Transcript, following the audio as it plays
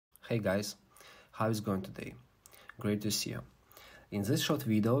Hey guys, how is going today? Great to see you. In this short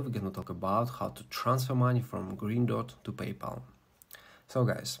video, we're gonna talk about how to transfer money from Green Dot to PayPal. So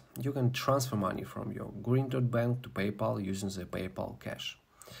guys, you can transfer money from your Green Dot bank to PayPal using the PayPal Cash.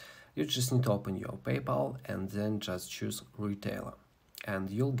 You just need to open your PayPal and then just choose Retailer. And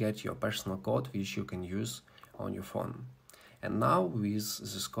you'll get your personal code which you can use on your phone. And now with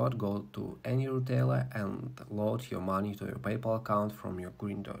this code, go to any retailer and load your money to your PayPal account from your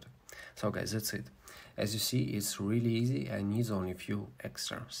Green Dot. So guys, that's it. As you see, it's really easy and needs only a few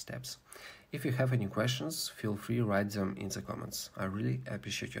extra steps. If you have any questions, feel free to write them in the comments. I really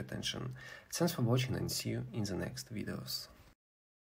appreciate your attention. Thanks for watching and see you in the next videos.